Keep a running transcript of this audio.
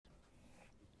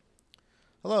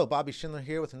Hello, Bobby Schindler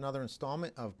here with another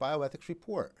installment of Bioethics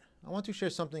Report. I want to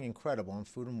share something incredible on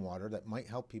food and water that might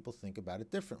help people think about it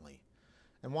differently,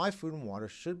 and why food and water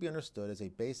should be understood as a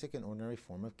basic and ordinary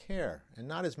form of care, and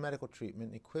not as medical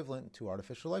treatment equivalent to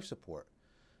artificial life support.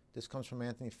 This comes from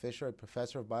Anthony Fisher, a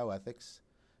professor of bioethics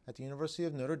at the University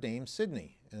of Notre Dame,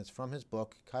 Sydney, and it's from his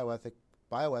book, Catholic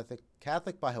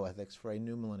Bioethics for a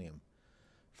New Millennium.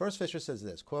 First, Fisher says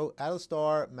this, quote,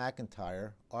 Alistair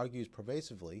McIntyre argues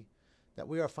pervasively that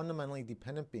we are fundamentally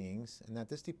dependent beings and that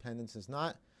this dependence is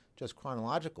not just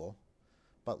chronological,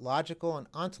 but logical and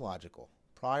ontological,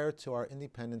 prior to our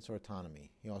independence or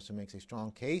autonomy. He also makes a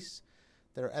strong case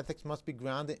that our ethics must be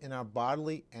grounded in our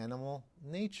bodily animal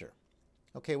nature.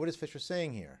 Okay, what is Fisher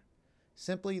saying here?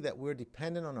 Simply that we're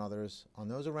dependent on others, on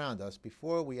those around us,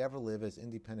 before we ever live as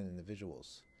independent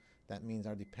individuals. That means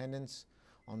our dependence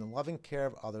on the loving care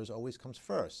of others always comes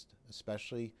first,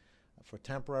 especially for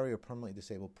temporary or permanently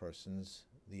disabled persons,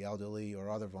 the elderly, or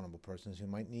other vulnerable persons who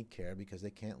might need care because they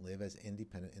can't live as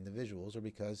independent individuals or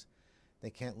because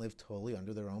they can't live totally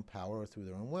under their own power or through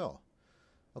their own will.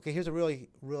 Okay, here's a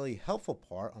really helpful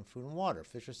part on food and water.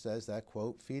 Fisher says that,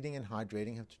 quote, feeding and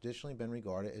hydrating have traditionally been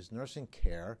regarded as nursing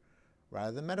care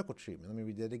rather than medical treatment. Let me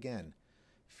read it again.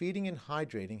 Feeding and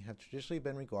hydrating have traditionally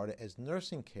been regarded as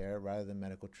nursing care rather than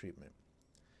medical treatment.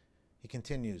 He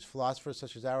continues, philosophers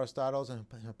such as Aristotle and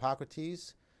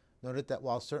Hippocrates noted that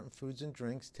while certain foods and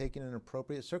drinks taken in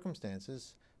appropriate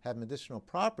circumstances have medicinal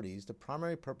properties, the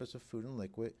primary purpose of food and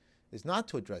liquid is not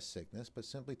to address sickness, but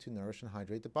simply to nourish and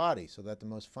hydrate the body so that the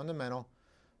most fundamental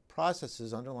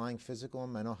processes underlying physical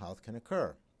and mental health can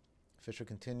occur. Fisher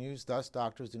continues, thus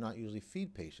doctors do not usually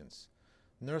feed patients.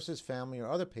 Nurses, family, or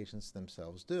other patients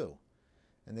themselves do,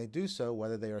 and they do so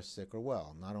whether they are sick or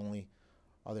well. Not only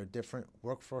are there different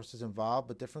workforces involved,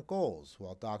 but different goals.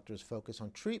 While doctors focus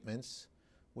on treatments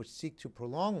which seek to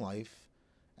prolong life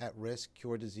at risk,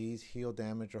 cure disease, heal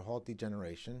damage, or halt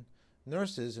degeneration,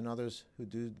 nurses and others who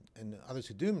do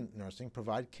nursing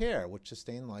provide care which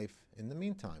sustain life in the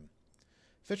meantime.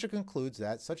 Fisher concludes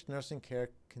that such nursing care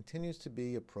continues to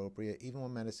be appropriate even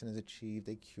when medicine has achieved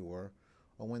a cure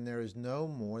or when there is no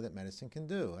more that medicine can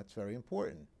do. That's very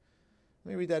important.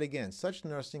 Let me read that again. Such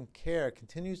nursing care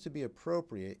continues to be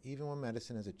appropriate even when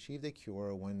medicine has achieved a cure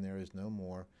or when there is no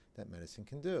more that medicine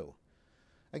can do.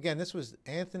 Again, this was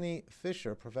Anthony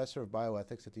Fisher, professor of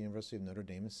bioethics at the University of Notre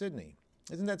Dame in Sydney.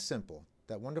 Isn't that simple?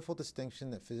 That wonderful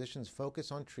distinction that physicians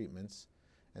focus on treatments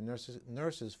and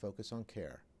nurses focus on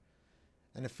care.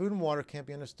 And if food and water can't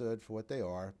be understood for what they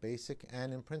are, basic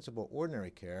and in principle ordinary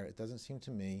care, it doesn't seem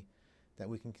to me that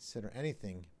we can consider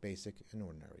anything basic and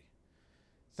ordinary.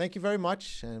 Thank you very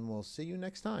much, and we'll see you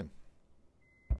next time.